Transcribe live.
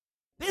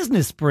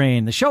Business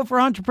Brain, the show for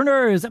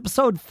entrepreneurs,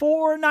 episode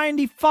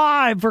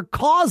 495 for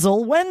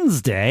Causal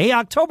Wednesday,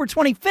 October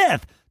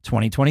 25th,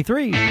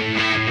 2023.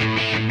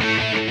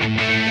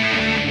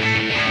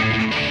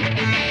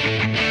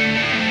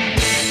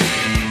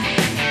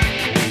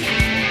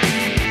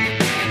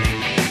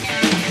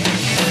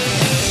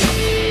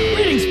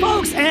 Greetings,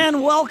 folks,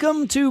 and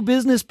welcome to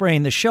Business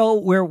Brain, the show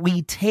where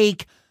we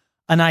take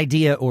an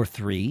idea or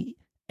three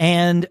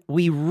and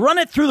we run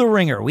it through the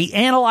ringer. We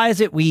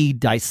analyze it, we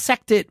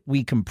dissect it,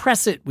 we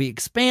compress it, we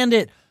expand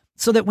it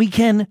so that we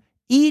can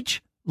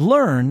each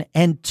learn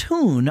and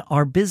tune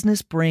our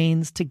business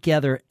brains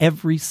together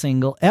every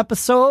single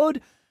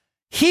episode.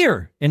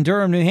 Here in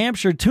Durham, New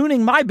Hampshire,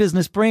 tuning my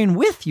business brain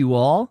with you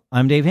all,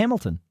 I'm Dave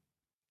Hamilton.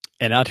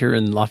 And out here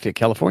in Lafayette,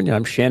 California,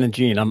 I'm Shannon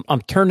Jean.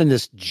 I'm turning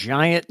this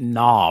giant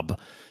knob,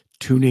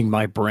 tuning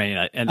my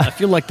brain. And I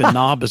feel like the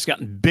knob has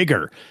gotten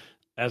bigger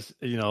as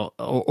you know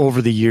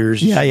over the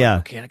years. Yeah.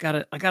 Okay, I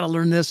gotta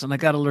learn this and I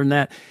gotta learn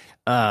that.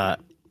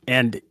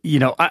 And you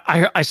know,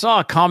 I saw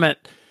a comment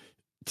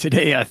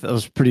today. I thought it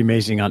was pretty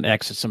amazing on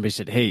X. That somebody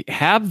said, "Hey,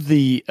 have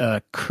the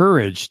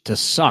courage to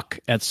suck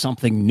at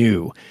something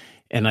new."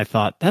 And I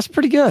thought that's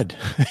pretty good.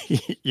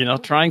 You know,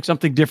 trying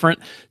something different,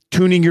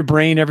 tuning your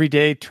brain every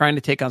day, trying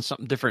to take on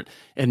something different,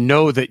 and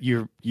know that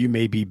you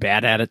may be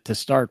bad at it to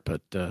start,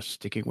 but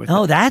sticking with it.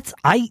 Oh, that's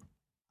I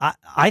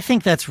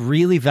think that's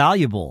really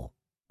valuable.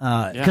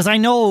 Because I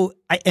know,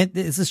 and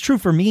this is true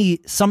for me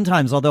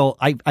sometimes, although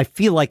I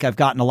feel like I've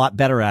gotten a lot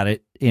better at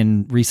it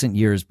in recent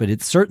years, but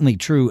it's certainly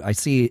true. I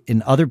see it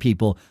in other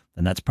people,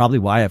 and that's probably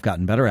why I've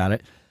gotten better at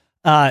it,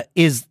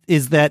 is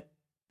that,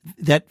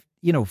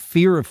 you know,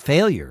 fear of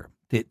failure,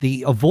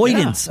 the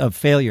avoidance of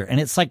failure. And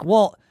it's like,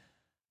 well,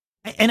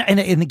 and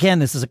again,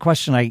 this is a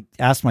question I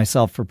asked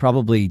myself for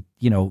probably,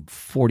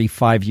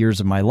 45 years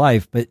of my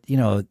life, but,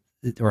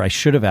 or I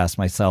should have asked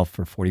myself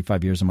for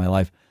 45 years of my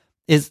life,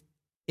 is,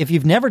 if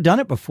you've never done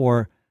it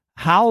before,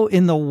 how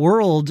in the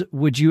world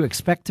would you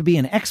expect to be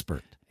an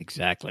expert?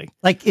 Exactly.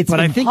 Like it's but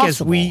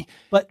impossible. I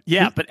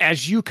think but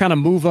as you kind of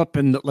move up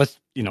in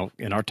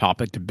in our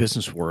topic, the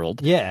business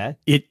world,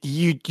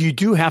 you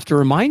do have to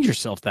remind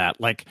yourself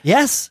that, like,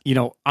 yes,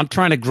 I'm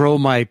trying to grow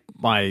my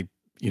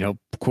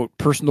quote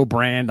personal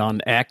brand on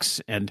X,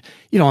 and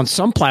on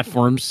some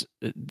platforms,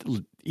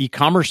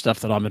 e-commerce stuff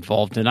that I'm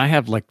involved in, I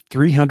have like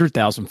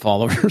 300,000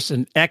 followers,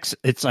 and X,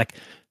 it's like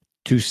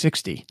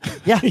 260.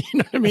 Yeah. You know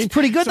what I mean? It's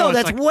pretty good, though.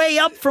 That's like, way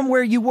up from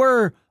where you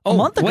were a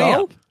month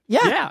ago.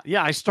 Yeah.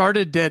 I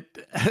started at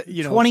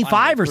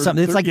 25 or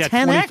something. It's like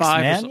 10x,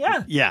 man.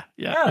 Yeah.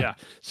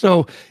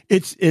 So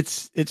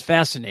it's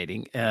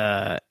fascinating.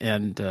 I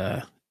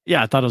thought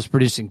it was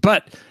pretty interesting.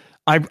 But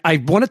I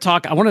want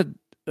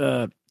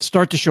to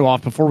start the show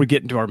off before we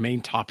get into our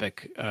main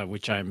topic,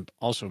 which I'm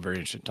also very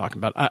interested in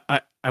talking about.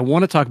 I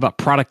want to talk about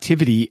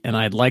productivity, and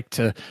I'd like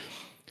to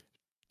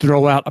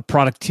throw out a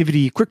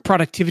quick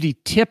productivity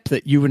tip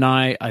that you and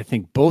I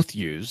think both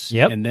use.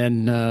 Yep. And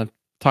then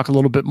talk a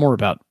little bit more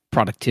about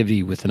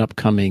productivity with an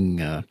upcoming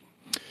news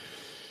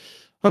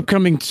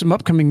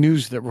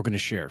that we're going to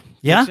share.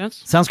 Yeah. Make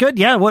sense? Sounds good.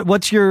 Yeah.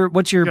 What's your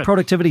good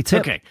productivity tip?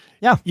 Okay.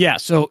 Yeah. Yeah.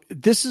 So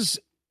it's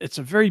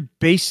a very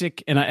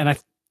basic, and I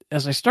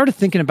as I started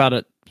thinking about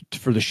it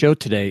for the show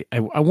today,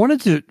 I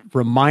wanted to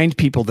remind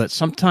people that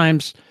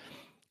sometimes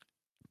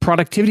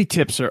productivity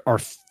tips are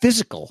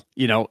physical.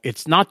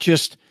 It's not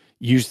just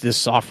use this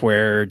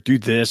software, do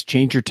this,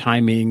 change your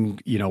timing,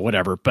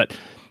 whatever. But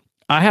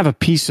I have a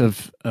piece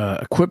of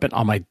equipment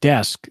on my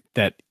desk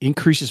that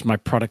increases my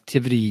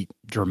productivity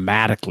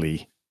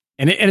dramatically.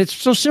 And it's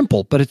so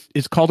simple, but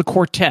it's called a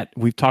Quartet.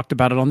 We've talked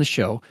about it on the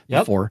show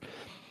before.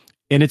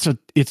 And it's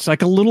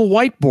like a little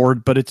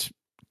whiteboard, but it's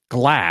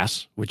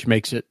glass, which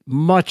makes it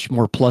much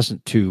more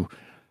pleasant to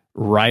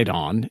write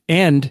on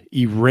and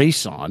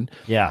erase on.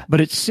 Yeah.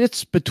 But it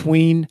sits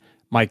between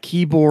my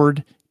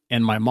keyboard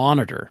and my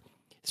monitor.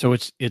 So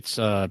it's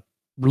a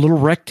little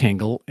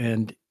rectangle,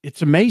 and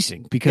it's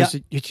amazing because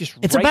it's just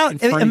it's right about in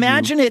front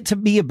imagine of you. It to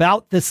be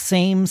about the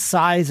same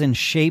size and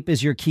shape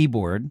as your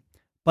keyboard,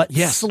 but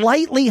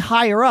slightly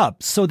higher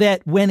up, so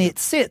that when it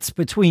sits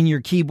between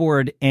your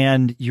keyboard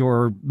and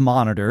your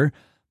monitor,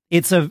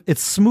 it's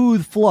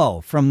smooth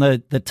flow from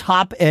the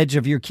top edge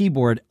of your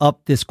keyboard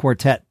up this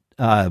Quartet.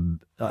 I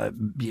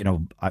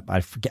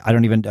forget. I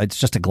don't even. It's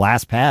just a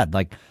glass pad.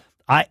 Like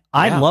I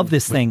love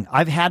this thing.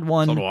 I've had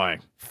one. So do I.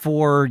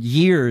 For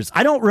years.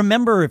 I don't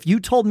remember if you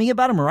told me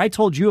about them or I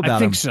told you about them. I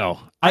think so.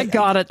 I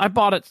got it. I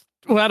bought it.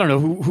 Well, I don't know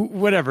who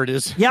whatever it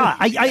is. Yeah,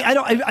 I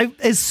don't.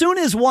 As soon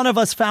as one of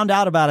us found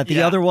out about it,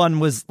 the other one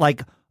was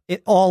like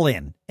all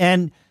in.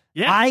 And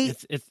I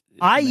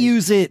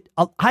use it.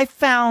 I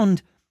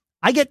found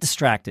I get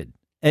distracted.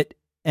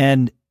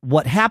 And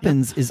what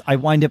happens is I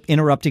wind up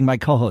interrupting my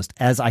co-host,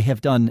 as I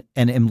have done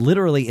and am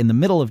literally in the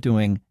middle of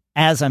doing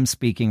as I'm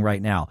speaking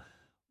right now.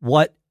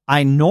 What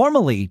I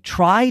normally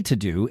try to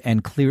do,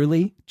 and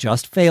clearly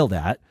just failed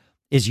at,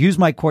 is use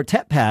my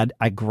Quartet pad.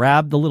 I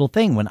grab the little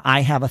thing when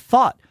I have a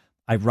thought.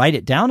 I write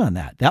it down on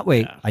that. That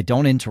way I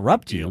don't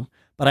interrupt you,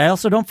 but I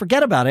also don't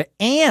forget about it.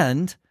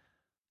 And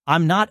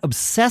I'm not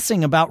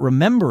obsessing about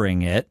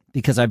remembering it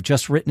because I've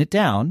just written it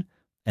down,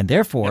 and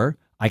therefore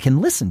I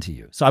can listen to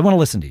you. So I want to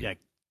listen to you. Yeah.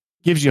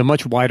 Gives you a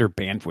much wider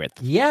bandwidth.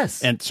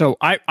 Yes. And so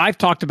I've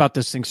talked about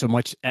this thing so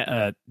much.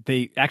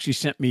 They actually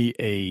sent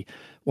me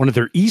one of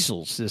their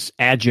easels, this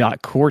Agile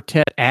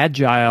Quartet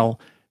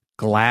Agile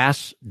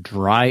glass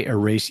dry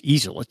erase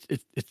easel.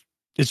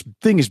 This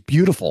thing is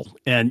beautiful,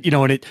 and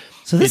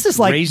So this is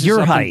like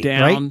your height,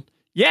 right?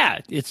 Yeah,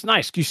 it's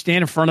nice. You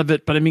stand in front of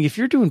it, but I mean, if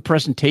you're doing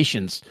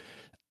presentations,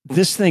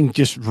 this thing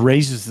just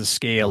raises the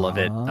scale of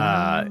it,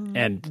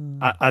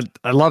 and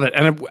I love it.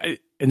 And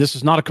this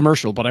is not a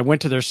commercial, but I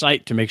went to their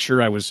site to make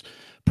sure I was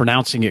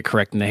pronouncing it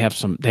correct, and they have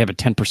a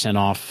 10%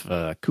 off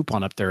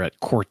coupon up there at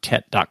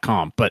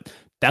quartet.com. But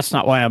that's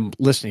not why I'm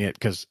listening it,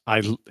 because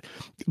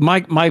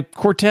my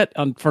Quartet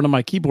on front of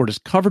my keyboard is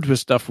covered with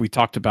stuff we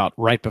talked about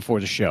right before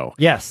the show.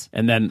 Yes.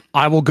 And then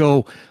I will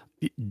go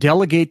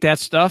delegate that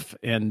stuff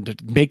and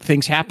make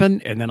things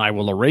happen, and then I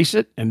will erase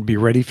it and be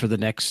ready for the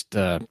next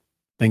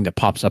thing that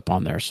pops up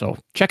on there. So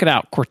check it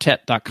out,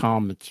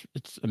 quartet.com.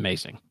 It's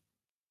amazing.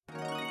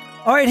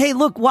 All right. Hey,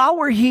 look, while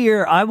we're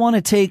here, I want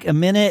to take a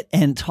minute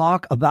and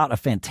talk about a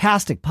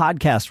fantastic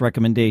podcast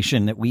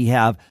recommendation that we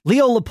have.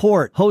 Leo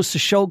Laporte hosts a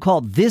show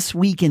called This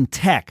Week in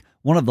Tech,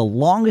 one of the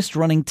longest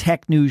running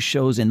tech news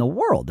shows in the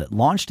world that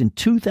launched in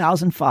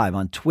 2005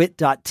 on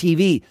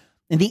twit.tv.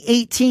 In the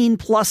 18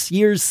 plus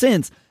years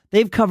since,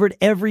 they've covered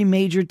every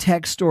major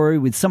tech story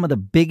with some of the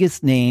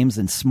biggest names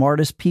and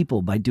smartest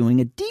people by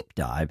doing a deep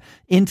dive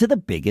into the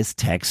biggest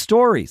tech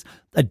stories.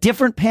 A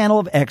different panel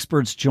of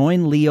experts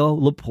join Leo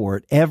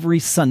Laporte every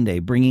Sunday,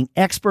 bringing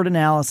expert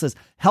analysis,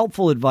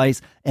 helpful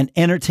advice, and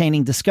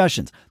entertaining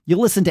discussions. You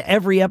listen to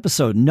every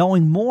episode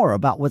knowing more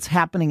about what's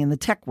happening in the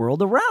tech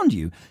world around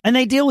you. And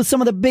they deal with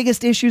some of the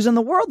biggest issues in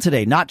the world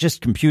today, not just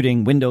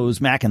computing,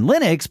 Windows, Mac, and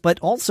Linux, but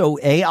also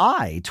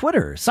AI,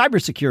 Twitter,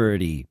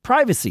 cybersecurity,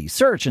 privacy,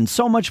 search, and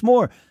so much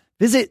more.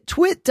 Visit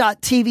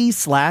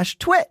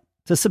twit.tv/twit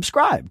to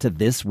subscribe to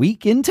This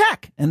Week in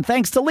Tech. And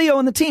thanks to Leo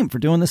and the team for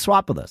doing this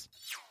swap with us.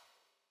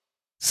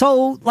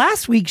 So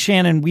last week,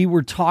 Shannon, we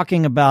were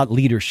talking about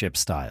leadership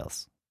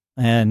styles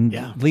and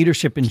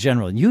leadership in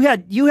general.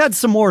 You had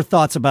some more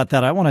thoughts about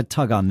that. I want to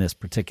tug on this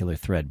particular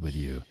thread with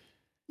you.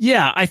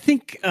 Yeah, I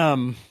think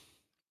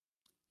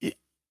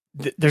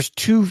there's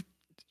two,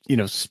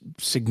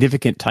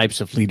 significant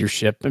types of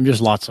leadership. I mean, there's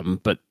lots of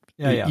them, but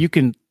you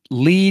can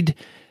lead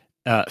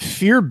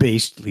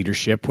fear-based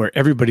leadership where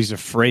everybody's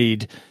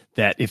afraid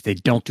that if they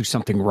don't do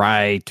something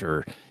right,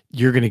 or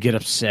you're going to get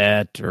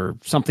upset, or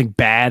something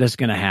bad is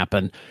going to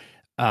happen,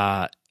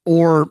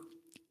 or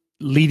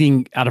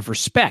leading out of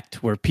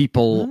respect, where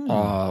people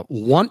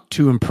want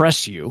to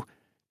impress you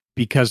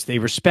because they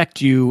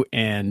respect you,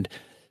 and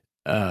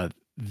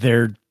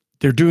they're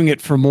doing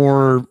it for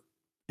more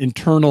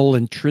internal,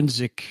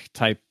 intrinsic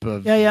type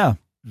of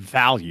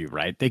value,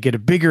 right? They get a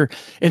bigger,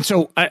 and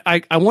so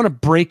I want to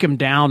break them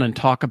down and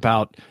talk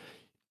about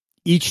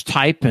each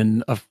type,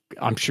 and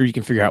I'm sure you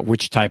can figure out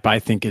which type I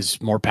think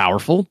is more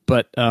powerful,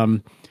 but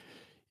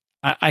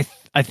I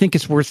think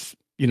it's worth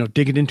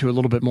digging into a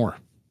little bit more.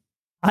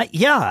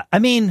 I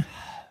mean,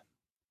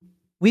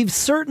 we've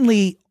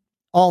certainly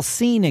all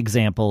seen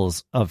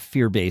examples of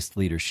fear-based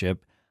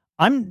leadership.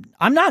 I'm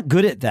not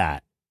good at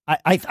that.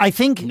 I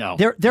think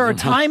there are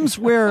times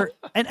where,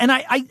 and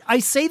I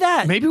say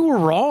that maybe we're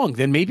wrong.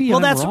 Then maybe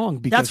I'm wrong.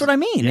 Because, that's what I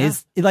mean.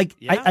 Is like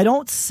I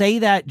don't say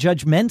that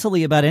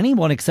judgmentally about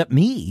anyone except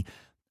me.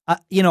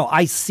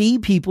 I see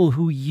people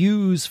who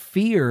use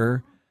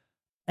fear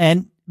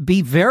and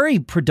be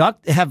very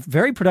have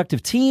very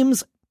productive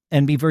teams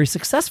and be very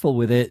successfple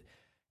with it.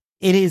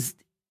 It is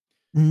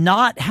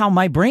not how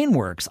my brain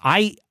works.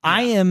 I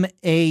am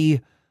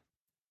a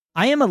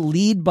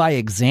lead by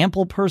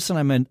example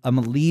person. I'm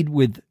a lead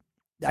with,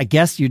 I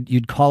guess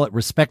you'd call it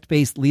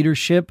respect-based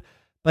leadership,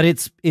 but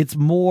it's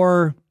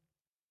more,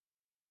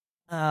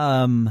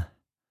 it's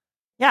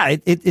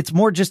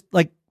more just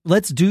like,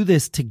 let's do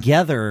this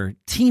together,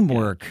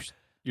 teamwork.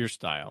 Your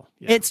style.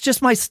 Yeah. It's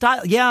just my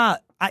style. Yeah,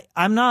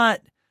 I'm not.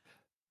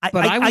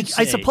 I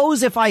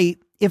suppose if I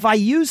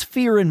use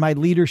fear in my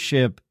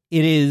leadership,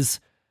 it is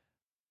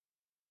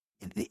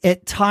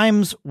at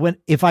times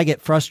if I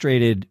get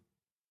frustrated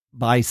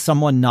by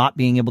someone not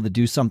being able to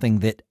do something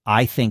that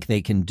I think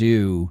they can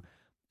do,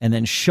 and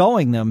then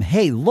showing them,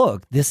 hey,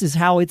 look, this is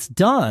how it's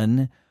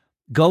done.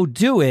 Go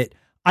do it.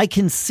 I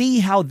can see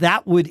how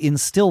that would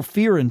instill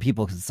fear in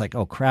people, because it's like,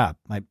 oh crap,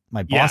 my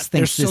boss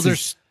thinks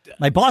this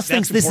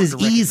is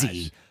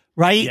easy,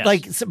 right? Yes.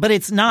 Like, but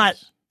it's not.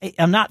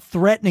 I'm not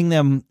threatening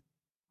them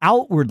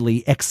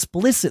outwardly,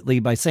 explicitly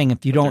by saying,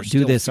 if you don't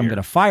do this, I'm going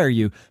to fire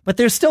you. But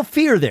there's still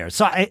fear there.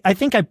 So I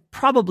think I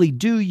probably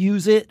do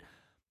use it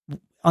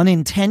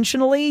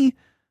unintentionally.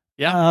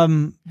 Yeah.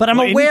 But I'm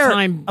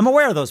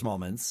aware of those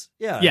moments.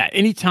 Yeah. Yeah.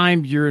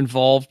 Anytime you're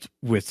involved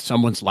with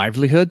someone's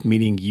livelihood,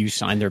 meaning you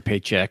sign their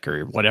paycheck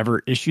or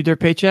whatever, issue their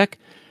paycheck,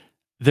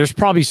 there's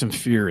probably some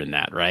fear in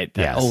that, right?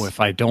 That,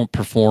 if I don't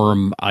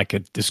perform,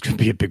 this could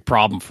be a big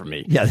problem for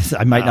me. Yeah.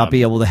 I might not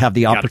be able to have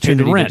the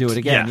opportunity to do it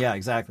again. Yeah,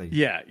 exactly.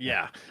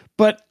 Yeah.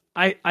 But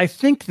I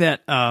think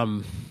that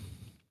I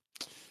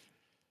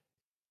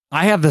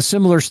have the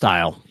similar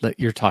style that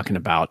you're talking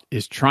about,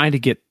 is trying to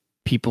get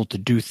people to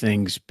do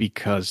things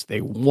because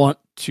they want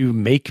to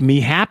make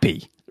me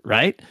happy,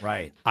 right?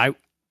 Right.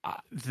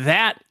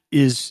 That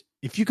is,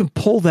 if you can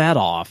pull that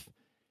off,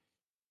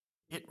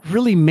 it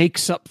really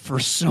makes up for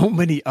so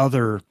many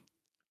other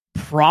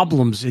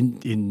problems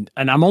and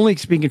I'm only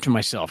speaking to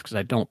myself because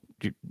I don't,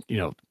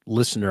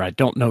 listener, I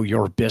don't know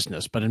your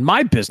business, but in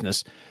my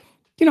business,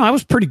 I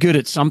was pretty good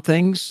at some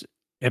things,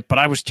 but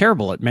I was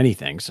terrible at many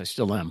things. I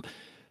still am.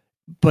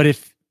 But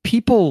if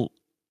people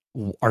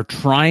are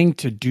trying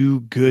to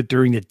do good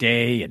during the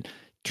day and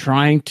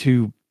trying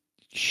to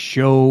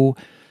show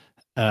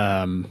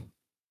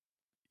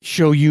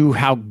you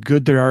how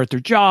good they are at their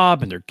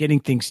job and they're getting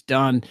things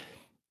done,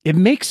 it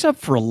makes up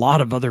for a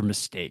lot of other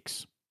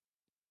mistakes,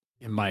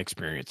 in my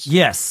experience.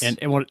 Yes.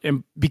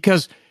 And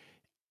because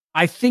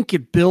I think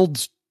it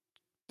builds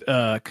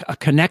a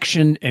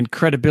connection and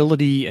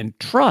credibility and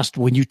trust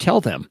when you tell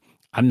them,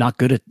 I'm not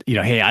good at,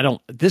 hey,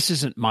 this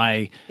isn't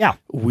my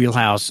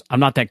wheelhouse.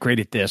 I'm not that great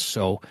at this.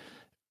 So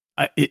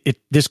this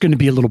is going to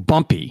be a little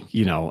bumpy,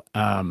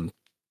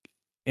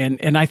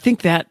 and I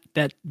think that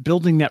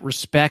building that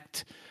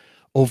respect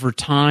over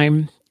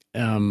time,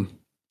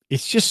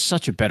 it's just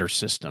such a better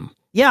system.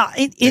 Yeah.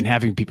 Than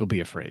having people be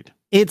afraid.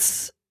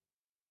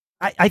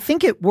 I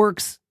think it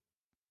works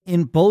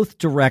in both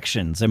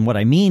directions. And what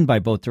I mean by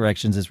both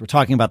directions is we're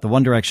talking about the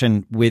one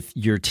direction with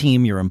your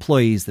team, your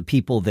employees, the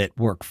people that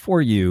work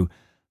for you,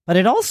 but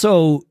it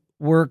also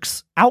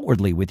works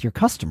outwardly with your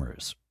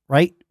customers,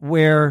 right?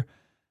 Where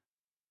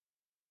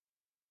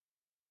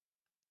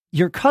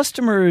your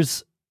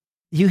customers,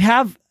 you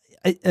have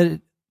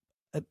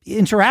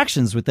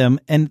interactions with them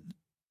and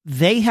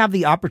they have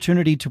the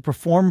opportunity to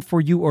perform for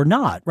you or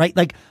not, right?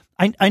 Like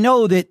I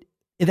know that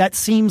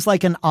seems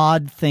like an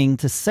odd thing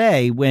to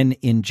say when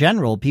in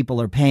general people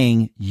are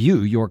paying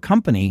you, your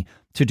company,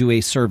 to do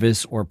a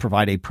service or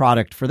provide a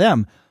product for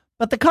them.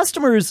 But the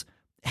customers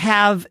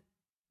have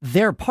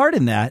their part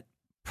in that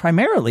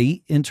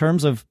primarily in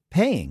terms of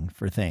paying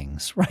for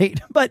things, right?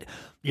 But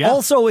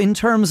also in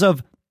terms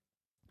of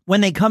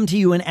when they come to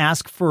you and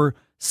ask for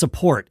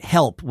support,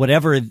 help,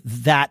 whatever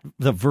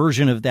the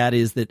version of that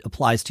is that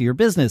applies to your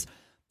business,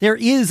 there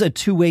is a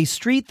two-way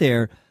street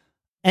there.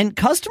 And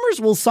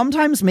customers will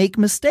sometimes make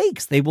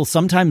mistakes. They will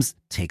sometimes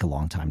take a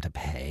long time to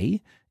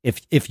pay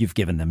if you've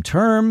given them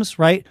terms,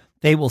 right?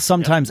 They will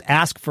sometimes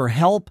ask for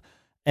help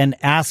and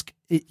ask,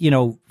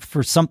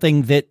 for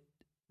something that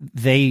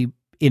they,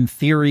 in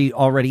theory,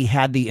 already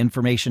had the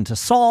information to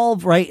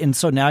solve, right? And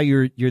so now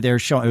you're there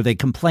showing, or they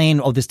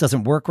complain, oh, this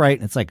doesn't work right.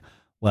 And it's like,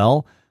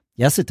 well,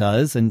 yes, it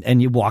does.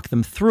 And you walk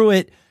them through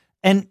it.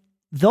 And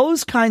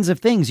those kinds of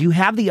things, you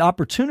have the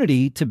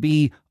opportunity to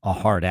be a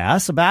hard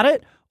ass about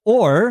it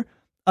or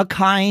a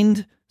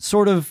kind,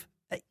 sort of,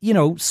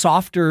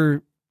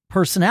 softer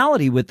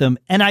personality with them.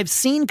 And I've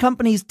seen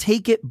companies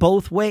take it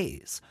both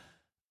ways.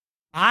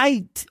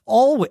 I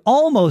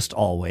almost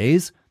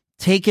always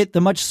take it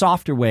the much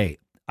softer way.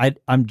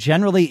 I'm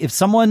generally, if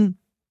someone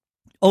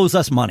owes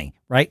us money,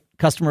 right?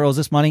 Customer owes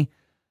us money,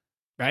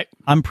 right?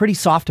 I'm pretty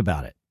soft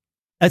about it.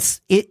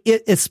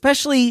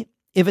 Especially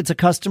if it's a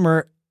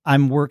customer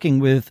I'm working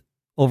with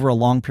over a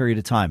long period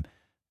of time.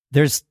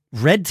 There's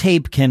red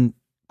tape can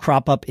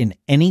crop up in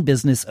any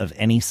business of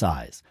any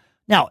size.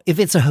 Now, if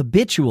it's a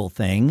habitual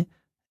thing,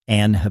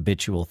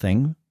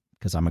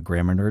 because I'm a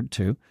grammar nerd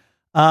too,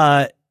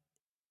 that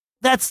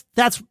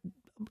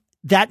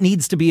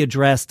needs to be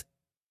addressed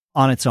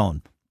on its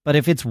own. But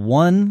if it's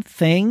one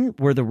thing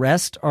where the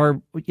rest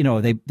are,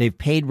 they've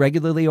paid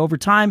regularly over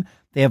time,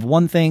 they have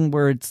one thing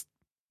where it's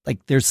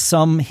like there's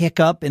some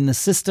hiccup in the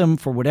system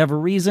for whatever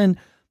reason,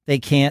 they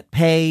can't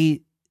pay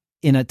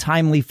in a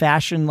timely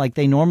fashion like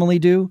they normally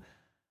do,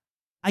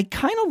 I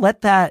kind of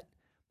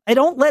I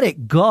don't let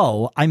it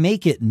go. I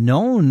make it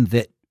known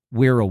that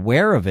we're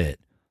aware of it,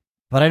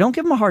 but I don't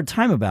give them a hard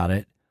time about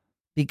it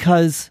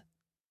because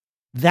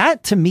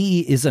that to me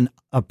is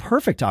a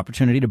perfect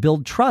opportunity to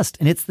build trust.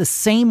 And it's the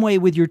same way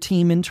with your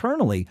team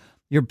internally.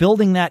 You're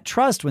building that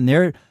trust when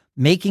they're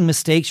making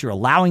mistakes. You're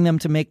allowing them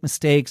to make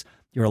mistakes.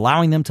 You're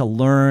allowing them to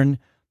learn.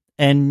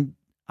 And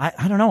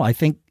I don't know. I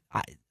think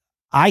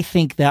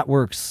that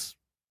works.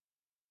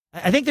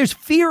 I think there's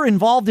fear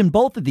involved in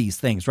both of these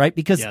things, right?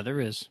 Because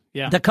there is.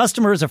 Yeah. The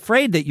customer is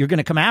afraid that you're going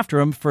to come after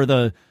them for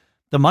the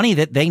money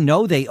that they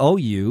know they owe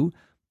you.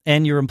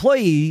 And your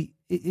employee,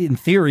 in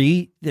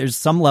theory, there's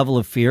some level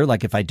of fear.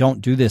 Like if I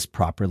don't do this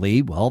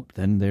properly, well,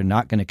 then they're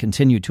not going to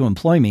continue to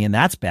employ me. And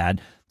that's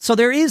bad. So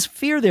there is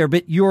fear there,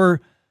 but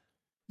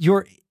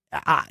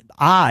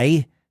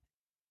I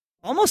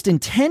almost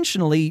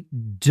intentionally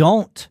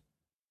don't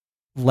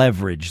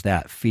leverage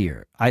that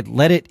fear. I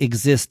let it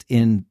exist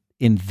in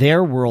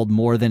their world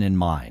more than in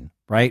mine,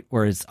 right?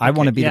 Whereas I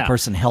want to be the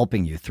person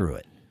helping you through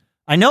it.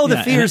 I know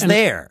the fear's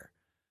there.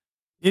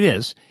 It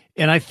is.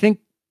 And I think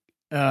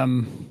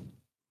on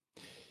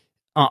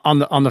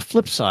the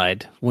flip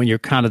side, when you're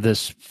kind of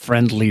this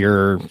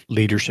friendlier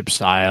leadership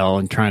style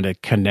and trying to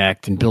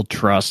connect and build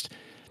trust,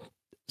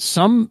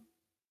 some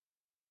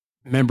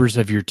members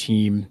of your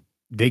team,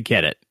 they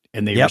get it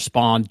and they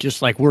respond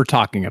just like we're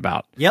talking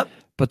about. Yep.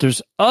 But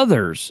there's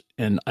others,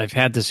 and I've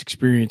had this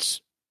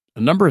experience a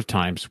number of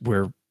times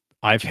where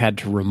I've had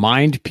to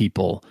remind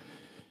people,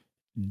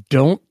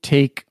 don't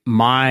take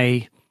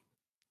my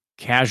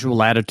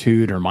casual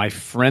attitude or my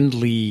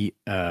friendly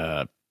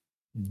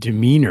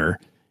demeanor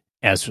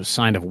as a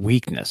sign of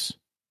weakness,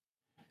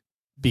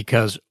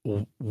 because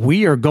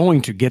we are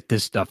going to get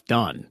this stuff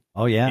done.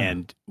 Oh, yeah.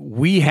 And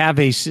we have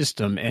a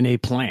system and a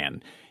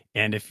plan.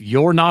 And if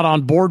you're not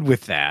on board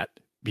with that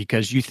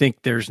because you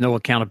think there's no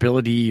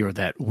accountability or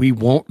that we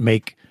won't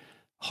make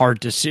hard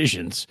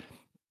decisions,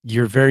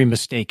 you're very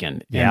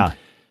mistaken. Yeah. And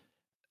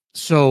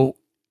so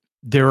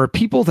there are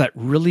people that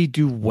really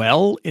do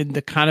well in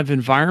the kind of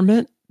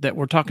environment that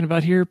we're talking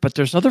about here, but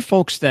there's other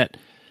folks that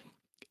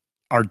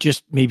are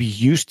just maybe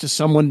used to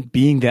someone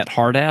being that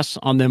hard ass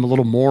on them a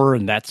little more.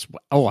 And that's,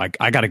 I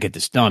got to get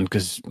this done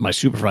because my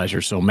supervisor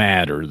is so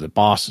mad or the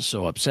boss is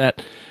so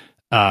upset.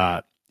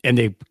 And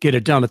they get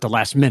it done at the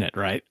last minute,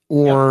 right?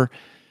 Or,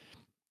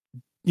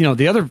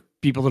 the other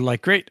people that are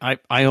like, great,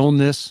 I own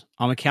this.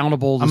 I'm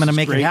accountable. I'm going to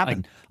make it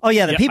happen.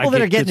 The people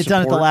that are getting it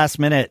done at the last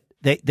minute,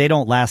 they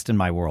don't last in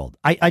my world.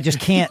 I just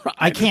can't,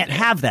 I can't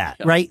have that,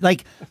 right?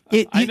 Like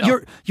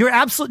you're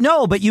absolutely,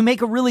 no, but you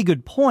make a really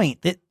good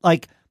point that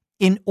like,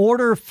 in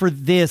order for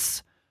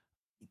this,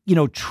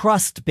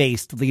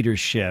 trust-based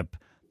leadership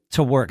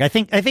to work, I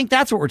think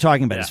that's what we're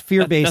talking about is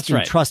fear-based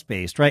and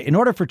trust-based, right? In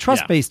order for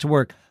trust-based to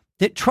work,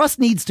 that trust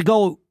needs to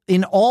go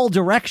in all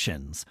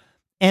directions.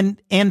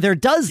 And there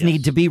does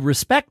need to be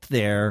respect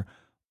there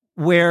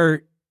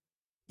where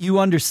you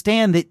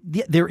understand that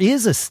there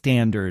is a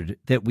standard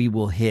that we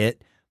will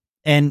hit.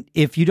 And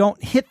if you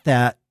don't hit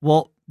that,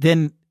 well,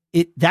 then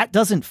that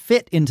doesn't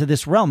fit into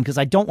this realm because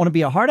I don't want to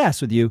be a hard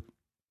ass with you.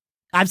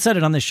 I've said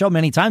it on this show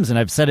many times, and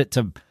I've said it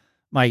to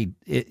my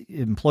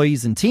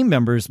employees and team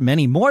members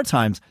many more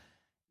times.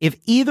 If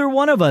either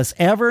one of us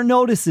ever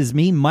notices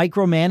me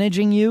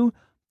micromanaging you,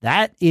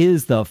 that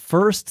is the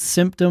first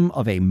symptom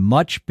of a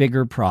much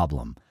bigger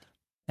problem.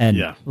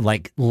 And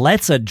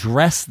let's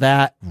address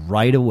that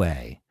right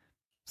away.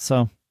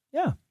 So,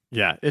 yeah.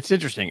 Yeah, it's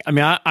interesting. I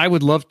mean, I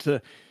would love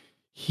to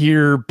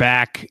hear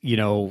back,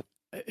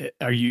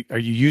 are you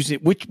using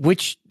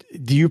which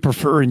do you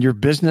prefer in your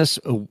business?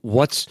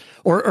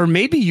 Or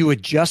maybe you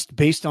adjust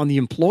based on the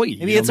employee.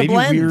 Maybe it's a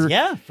blend.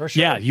 Yeah, for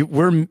sure. Yeah,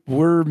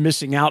 we're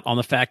missing out on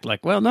the fact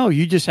like, well, no,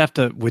 you just have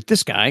to, with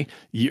this guy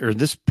or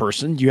this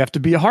person, you have to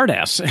be a hard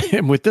ass.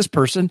 And with this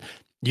person,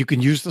 you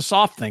can use the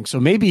soft thing. So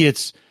maybe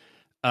it's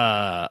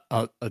a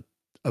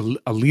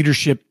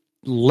leadership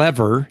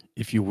lever,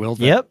 if you will,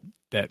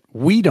 that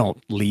we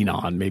don't lean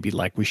on maybe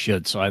like we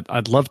should. So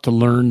I'd love to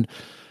learn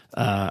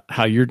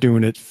how you're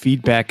doing it.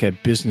 Feedback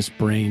at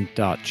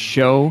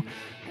businessbrain.show.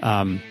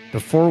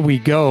 Before we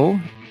go,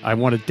 I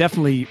want to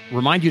definitely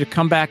remind you to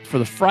come back for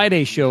the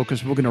Friday show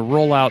because we're going to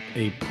roll out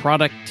a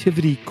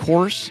productivity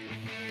course,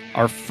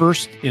 our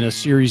first in a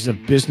series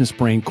of Business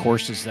Brain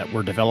courses that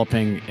we're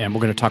developing, and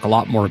we're going to talk a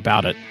lot more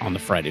about it on the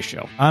Friday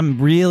show.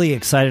 I'm really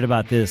excited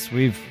about this.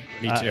 Me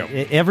too.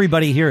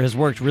 Everybody here has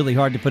worked really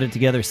hard to put it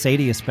together.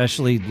 Sadie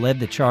especially led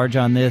the charge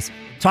on this.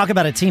 Talk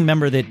about a team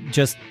member that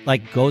just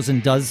like goes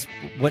and does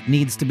what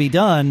needs to be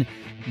done.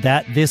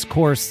 That this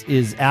course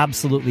is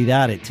absolutely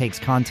that. It takes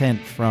content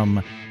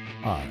from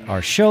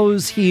our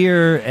shows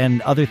here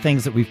and other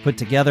things that we've put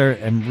together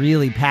and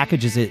really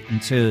packages it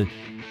into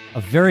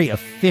a very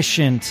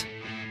efficient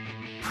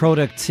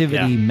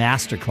productivity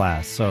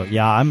masterclass. So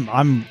yeah,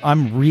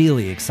 I'm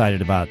really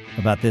excited about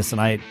this,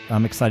 and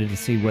I'm excited to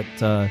see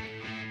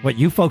what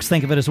you folks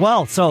think of it as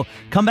well. So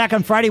come back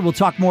on Friday. We'll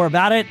talk more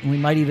about it. And we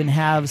might even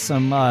have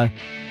a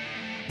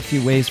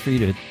few ways for you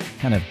to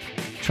kind of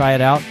try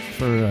it out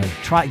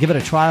give it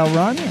a trial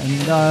run.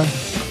 And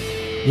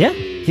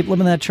keep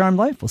living that charmed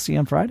life. We'll see you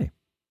on Friday.